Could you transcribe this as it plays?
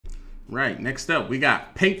Right, next up, we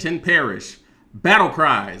got Peyton Parrish, Battle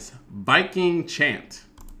Cries, Viking Chant.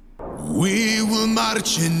 We will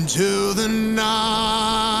march into the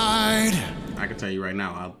night. I can tell you right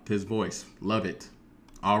now, his voice, love it.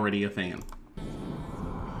 Already a fan.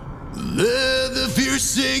 Let the fear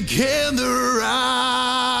sink in their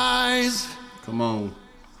eyes. Come on.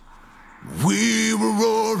 We will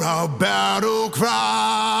roar our battle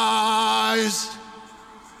cries.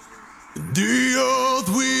 The oath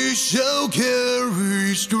we shall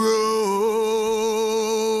carry strong.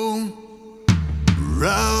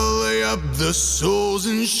 Rally up the swords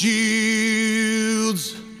and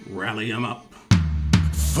shields. Rally them up.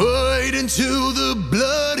 Fight into the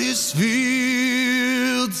bloodiest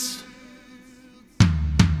fields.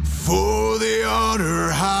 For the honor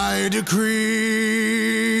high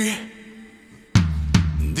decree.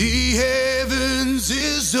 The heavens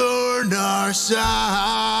is on our side.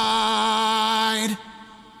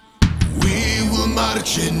 We will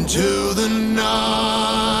march into the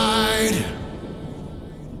night.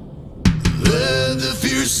 Let the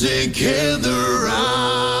fear sink in their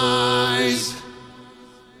eyes.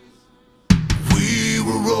 We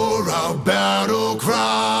will roar our battle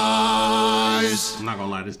cries. I'm not gonna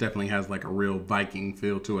lie, this definitely has like a real Viking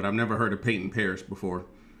feel to it. I've never heard of Peyton Parrish before.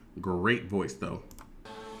 Great voice though.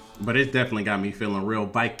 But it definitely got me feeling real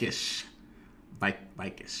Vikish.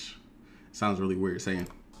 Vikish. Sounds really weird saying.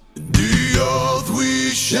 The oath we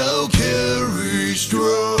shall carry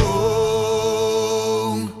strong.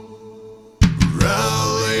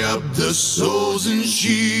 Rally up the swords and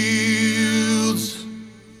shields.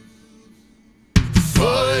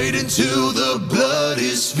 Fight into the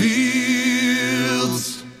bloodiest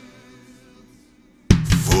fields.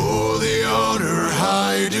 For the honor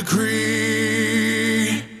high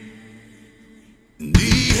decree.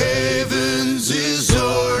 The heavens is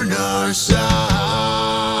on our side.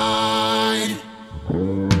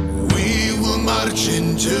 We will march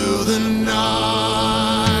into the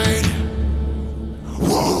night.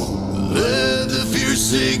 Whoa. Let the fear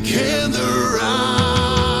sink in their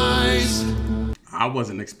eyes. I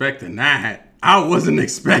wasn't expecting that. I wasn't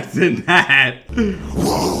expecting that.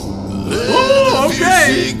 Whoa. Let Ooh, the fear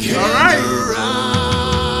okay. sink in All right. their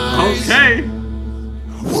eyes. Okay.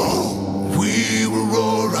 Whoa. We will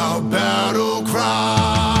roar our battle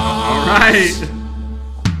cries. All right.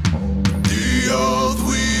 The oath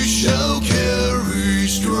we shall carry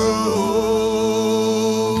strong.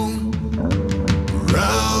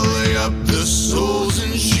 Rally up the swords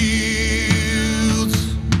and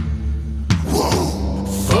shields. Whoa.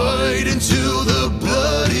 Fight into the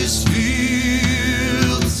bloodiest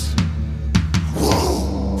fields.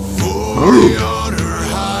 Whoa. For the honor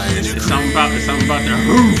high decree. It's something about the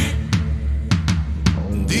who.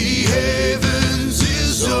 The heavens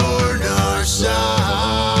is on our side.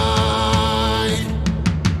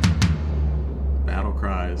 Battle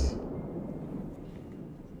Cries.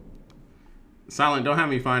 Silent, don't have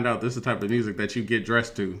me find out this is the type of music that you get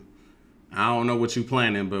dressed to. I don't know what you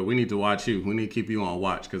planning, but we need to watch you. We need to keep you on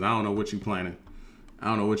watch because I don't know what you planning.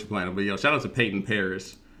 But yo, shout out to Peyton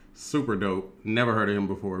Parrish. Super dope. Never heard of him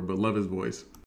before, but love his voice.